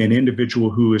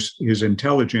individual who is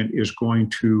intelligent is going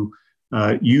to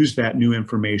use that new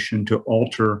information to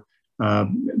alter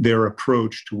their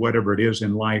approach to whatever it is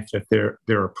in life that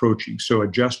they're approaching. So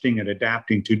adjusting and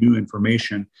adapting to new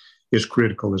information is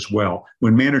critical as well.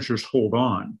 When managers hold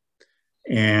on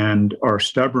and are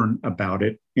stubborn about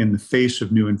it in the face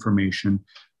of new information,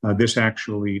 this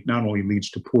actually not only leads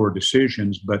to poor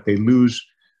decisions, but they lose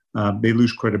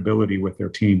credibility with their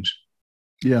teams.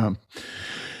 Yeah.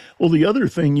 Well, the other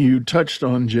thing you touched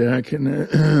on, Jack, and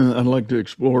I'd like to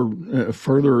explore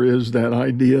further, is that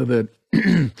idea that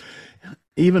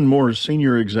even more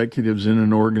senior executives in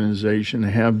an organization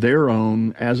have their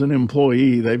own, as an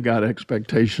employee, they've got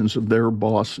expectations of their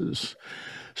bosses.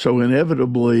 So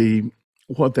inevitably,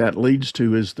 what that leads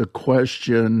to is the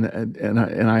question, and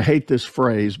I hate this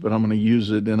phrase, but I'm going to use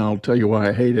it, and I'll tell you why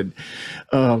I hate it.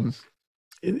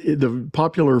 The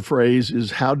popular phrase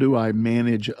is, how do I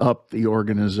manage up the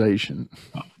organization?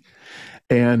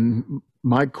 And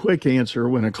my quick answer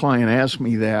when a client asks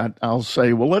me that, I'll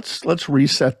say, well, let's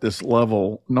reset this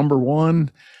level. Number one,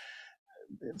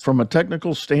 from a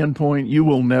technical standpoint, you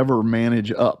will never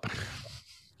manage up.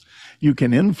 You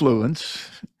can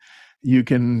influence, you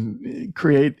can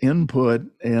create input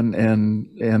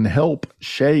and help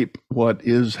shape what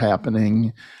is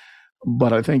happening.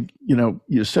 But I think,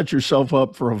 you set yourself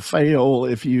up for a fail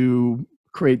if you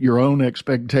create your own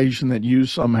expectation that you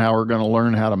somehow are going to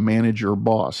learn how to manage your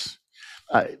boss.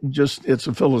 It's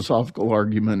a philosophical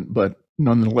argument, but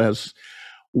nonetheless,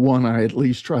 one I at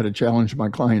least try to challenge my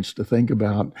clients to think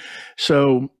about.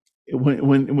 So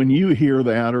when you hear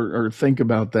that or think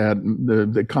about that,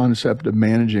 the concept of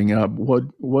managing up,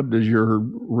 what does your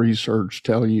research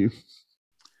tell you?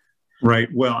 Right.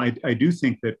 Well, I do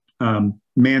think that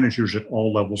managers at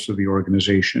all levels of the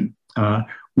organization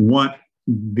want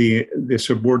the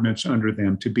subordinates under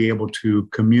them to be able to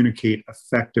communicate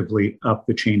effectively up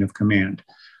the chain of command.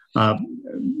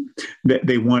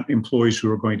 They want employees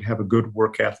who are going to have a good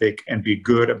work ethic and be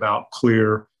good about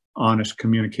clear, honest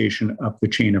communication up the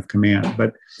chain of command.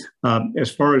 But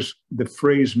as far as the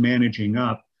phrase managing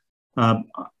up,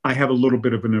 I have a little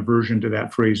bit of an aversion to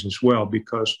that phrase as well,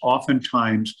 because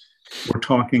oftentimes we're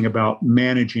talking about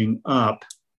managing up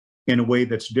in a way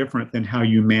that's different than how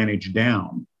you manage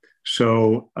down.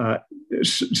 So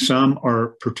some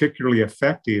are particularly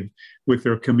effective with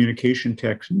their communication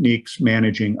techniques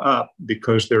managing up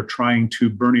because they're trying to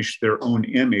burnish their own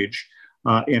image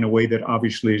in a way that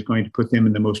obviously is going to put them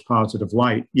in the most positive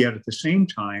light. Yet at the same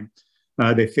time,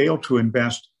 they fail to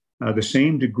invest the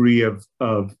same degree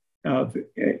of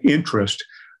interest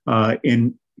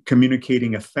in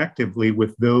communicating effectively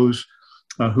with those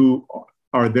who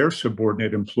are their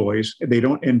subordinate employees. They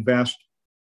don't invest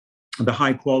the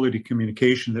high quality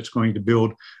communication that's going to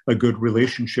build a good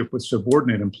relationship with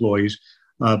subordinate employees.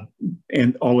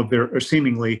 And all of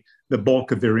seemingly the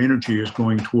bulk of their energy is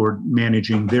going toward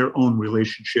managing their own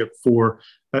relationship for,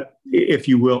 if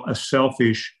you will, a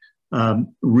selfish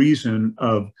reason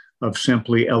of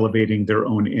simply elevating their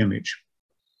own image.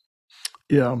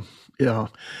 Yeah.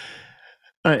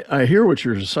 I hear what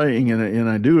you're saying, and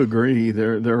I do agree.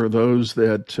 There are those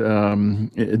that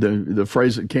the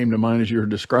phrase that came to mind as you were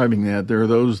describing that. There are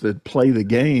those that play the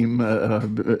game,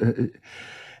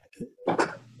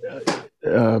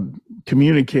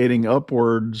 communicating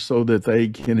upwards so that they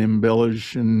can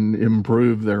embellish and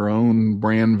improve their own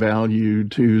brand value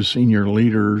to senior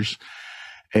leaders,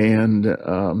 and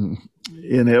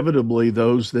inevitably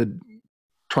those that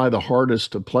try the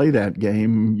hardest to play that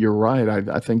game. You're right.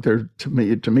 I think there, to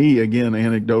me, again,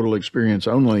 anecdotal experience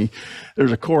only,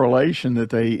 there's a correlation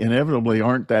that they inevitably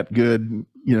aren't that good,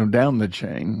 down the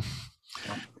chain,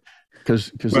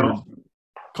 because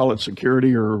call it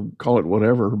security or call it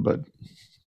whatever. But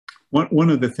one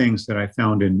of the things that I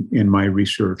found in my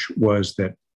research was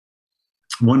that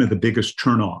one of the biggest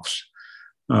turnoffs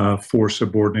for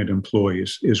subordinate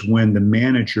employees is when the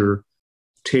manager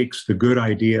takes the good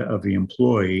idea of the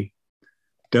employee,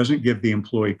 doesn't give the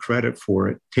employee credit for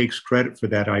it, takes credit for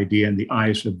that idea in the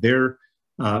eyes of their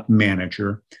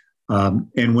manager.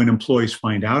 And when employees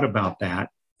find out about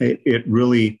that, it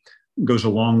really goes a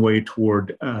long way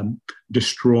toward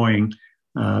destroying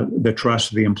the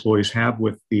trust the employees have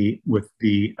with the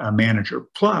manager.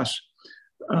 Plus,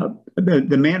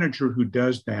 the manager who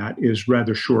does that is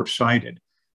rather short-sighted.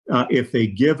 If they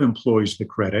give employees the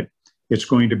credit, it's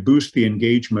going to boost the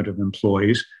engagement of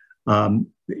employees.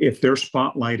 If they're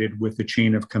spotlighted with the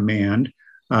chain of command,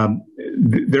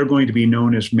 they're going to be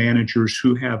known as managers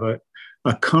who have a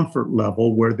comfort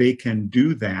level where they can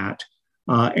do that,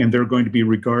 and they're going to be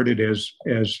regarded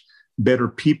as better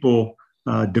people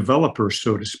developers,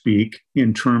 so to speak,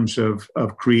 in terms of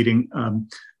creating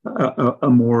a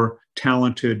more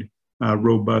talented,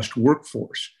 robust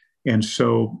workforce. And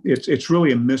so it's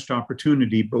really a missed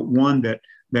opportunity, but one that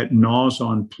gnaws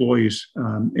on employees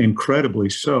incredibly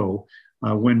so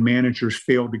when managers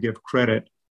fail to give credit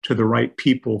to the right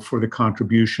people for the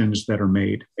contributions that are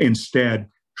made, instead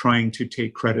trying to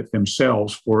take credit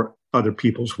themselves for other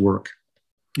people's work.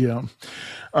 Yeah.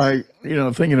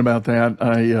 Thinking about that,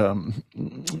 I'm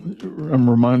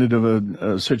reminded of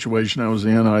a situation I was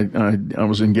in. I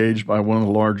was engaged by one of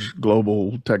the large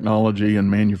global technology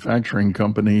and manufacturing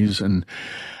companies, and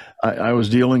I was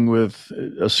dealing with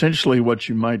essentially what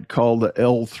you might call the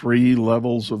L3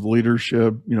 levels of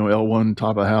leadership, L1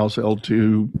 top of house,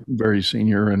 L2 very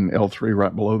senior, and L3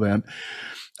 right below that.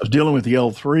 I was dealing with the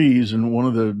L3s, and one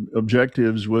of the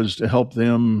objectives was to help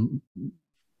them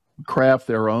craft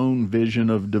their own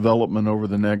vision of development over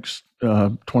the next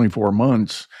 24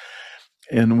 months.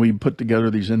 And we put together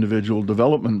these individual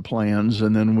development plans,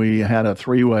 and then we had a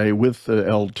three-way with the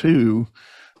L2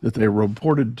 that they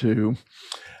reported to.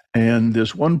 And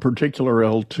this one particular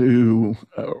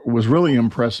L2 was really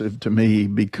impressive to me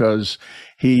because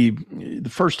the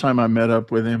first time I met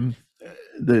up with him,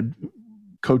 the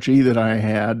coachee that I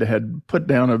had put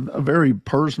down a very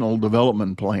personal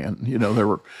development plan. There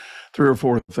were 3 or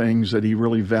 4 things that he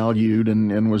really valued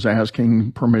and was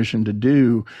asking permission to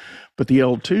do. But the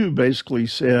L2 basically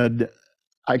said,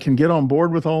 I can get on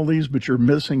board with all these, but you're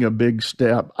missing a big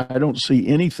step. I don't see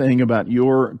anything about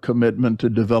your commitment to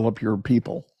develop your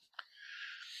people.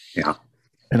 Yeah.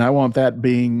 And I want that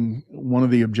being one of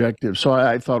the objectives. So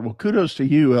I thought, well, kudos to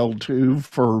you, L2,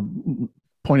 for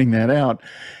pointing that out.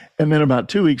 And then about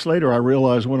 2 weeks later, I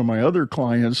realized one of my other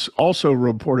clients also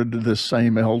reported to this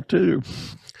same L2.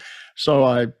 So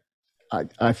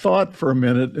I thought for a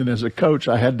minute, and as a coach,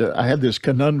 I had this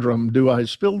conundrum: do I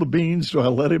spill the beans? Do I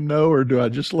let him know, or do I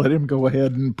just let him go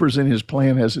ahead and present his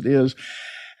plan as it is?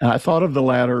 And I thought of the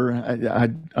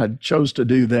latter. I chose to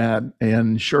do that,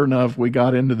 and sure enough, we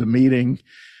got into the meeting,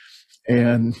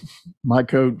 and my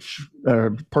coach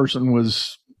person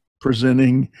was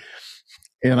presenting,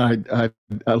 and I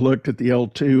looked at the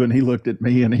L2, and he looked at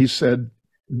me, and he said,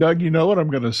 Doug, you know what I'm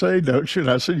going to say, don't you?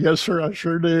 And I said, yes, sir, I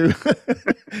sure do.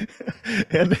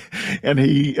 and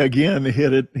he again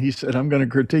hit it. He said, I'm going to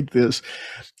critique this.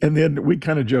 And then we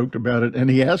kind of joked about it. And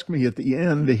he asked me at the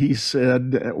end, he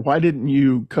said, why didn't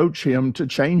you coach him to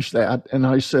change that? And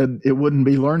I said, it wouldn't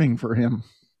be learning for him.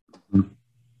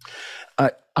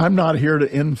 I'm not here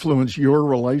to influence your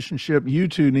relationship. You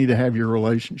two need to have your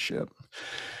relationship.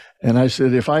 And I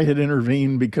said, if I had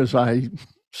intervened because I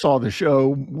saw the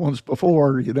show once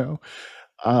before,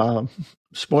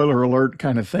 spoiler alert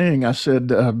kind of thing, I said,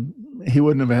 he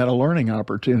wouldn't have had a learning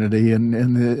opportunity. And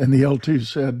the L2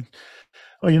 said,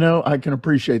 well, I can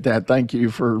appreciate that. Thank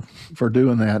you for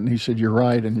doing that. And he said, you're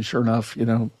right. And sure enough,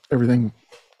 everything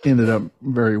ended up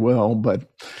very well,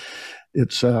 but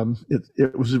it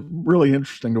was really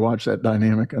interesting to watch that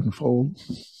dynamic unfold.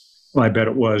 Well, I bet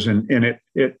it was. And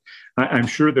I'm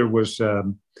sure there was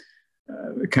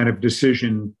kind of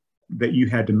decision that you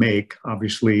had to make,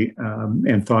 obviously,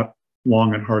 and thought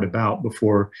long and hard about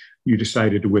before you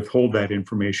decided to withhold that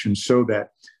information so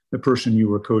that the person you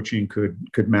were coaching could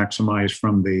maximize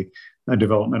from the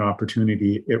development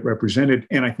opportunity it represented.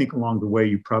 And I think along the way,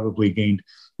 you probably gained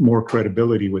more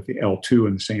credibility with the L2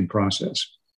 in the same process.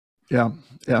 Yeah.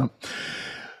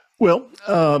 Well,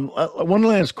 one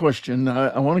last question.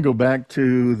 I want to go back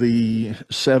to the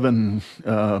 7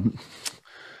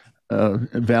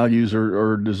 values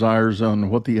or desires on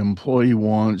what the employee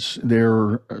wants there,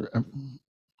 or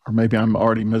maybe I'm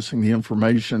already missing the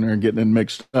information or getting it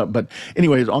mixed up. But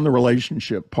anyways, on the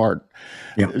relationship part,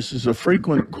 This is a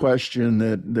frequent question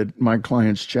that my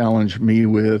clients challenge me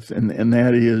with, and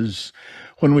that is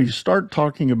when we start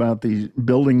talking about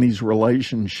building these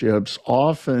relationships,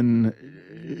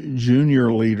 often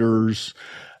junior leaders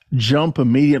jump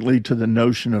immediately to the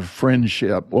notion of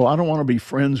friendship. Well, I don't want to be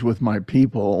friends with my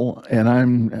people.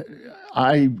 And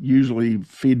I usually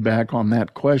feed back on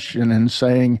that question and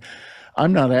saying,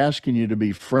 I'm not asking you to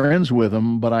be friends with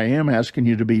them, but I am asking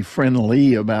you to be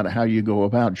friendly about how you go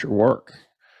about your work.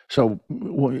 So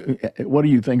what do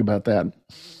you think about that?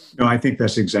 No, I think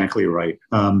that's exactly right.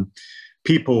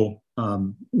 People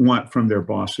want from their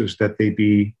bosses that they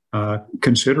be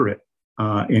considerate,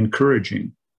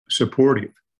 encouraging,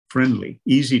 supportive, friendly,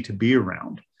 easy to be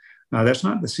around. That's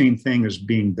not the same thing as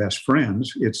being best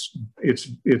friends.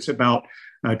 It's about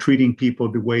treating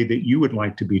people the way that you would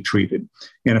like to be treated.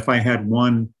 And if I had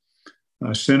one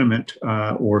sentiment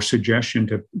or suggestion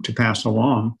to pass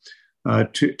along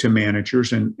to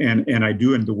managers, and I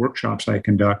do in the workshops I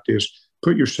conduct, is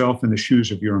put yourself in the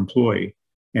shoes of your employee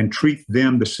and treat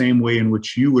them the same way in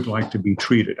which you would like to be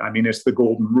treated. I mean, it's the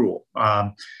golden rule.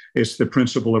 It's the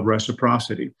principle of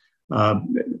reciprocity.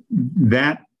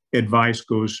 That advice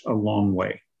goes a long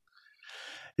way.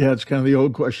 Yeah, it's kind of the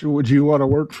old question, would you want to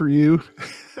work for you?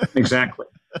 Exactly.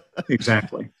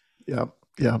 Yeah.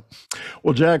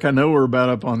 Well, Jack, I know we're about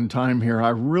up on time here. I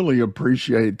really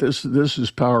appreciate this. This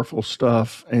is powerful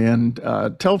stuff. And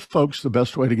tell folks the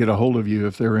best way to get a hold of you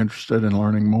if they're interested in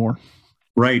learning more.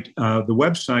 Right. The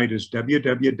website is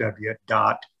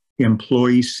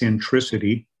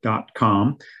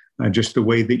www.employeecentricity.com. Just the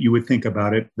way that you would think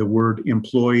about it, the word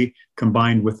employee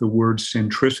combined with the word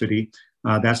centricity.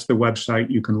 That's the website.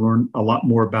 You can learn a lot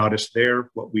more about us there,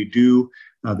 what we do,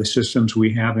 the systems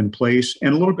we have in place,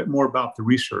 and a little bit more about the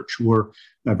research. We're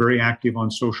very active on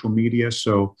social media,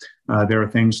 so there are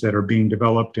things that are being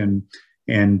developed and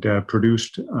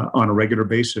produced on a regular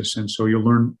basis. And so you'll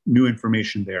learn new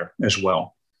information there as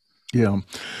well. Yeah.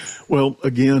 Well,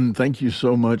 again, thank you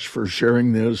so much for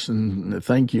sharing this, and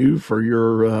thank you for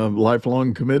your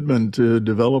lifelong commitment to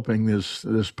developing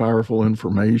this powerful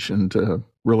information to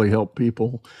really help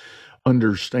people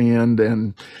understand.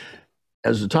 And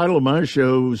As the title of my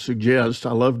show suggests,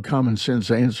 I love common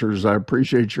sense answers. I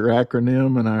appreciate your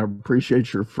acronym and I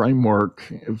appreciate your framework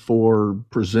for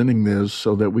presenting this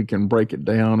so that we can break it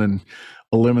down and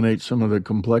eliminate some of the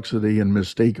complexity and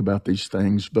mystique about these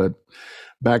things, but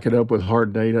back it up with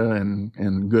hard data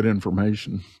and good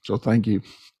information. So thank you.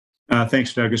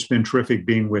 Thanks, Doug. It's been terrific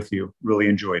being with you. Really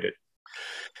enjoyed it.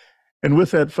 And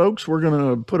with that, folks, we're going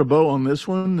to put a bow on this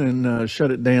one and shut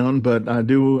it down. But I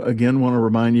do, again, want to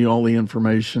remind you all the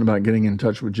information about getting in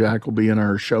touch with Jack will be in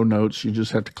our show notes. You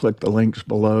just have to click the links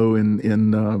below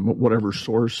in whatever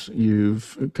source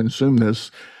you've consumed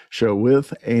this show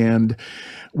with. And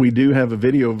we do have a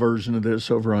video version of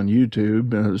this over on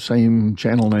YouTube, same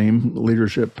channel name,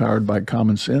 Leadership Powered by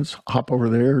Common Sense. Hop over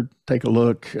there, take a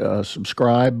look,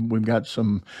 subscribe. We've got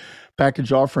some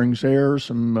package offerings there,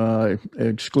 some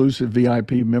exclusive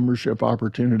VIP membership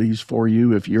opportunities for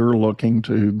you if you're looking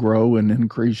to grow and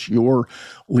increase your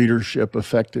leadership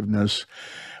effectiveness.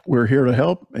 We're here to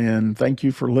help, and thank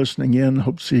you for listening in.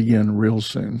 Hope to see you again real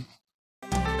soon.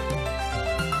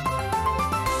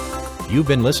 You've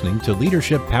been listening to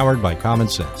Leadership Powered by Common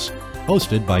Sense,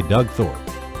 hosted by Doug Thorpe.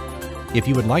 If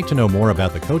you would like to know more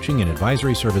about the coaching and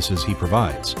advisory services he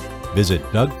provides, visit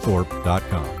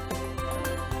dougthorpe.com.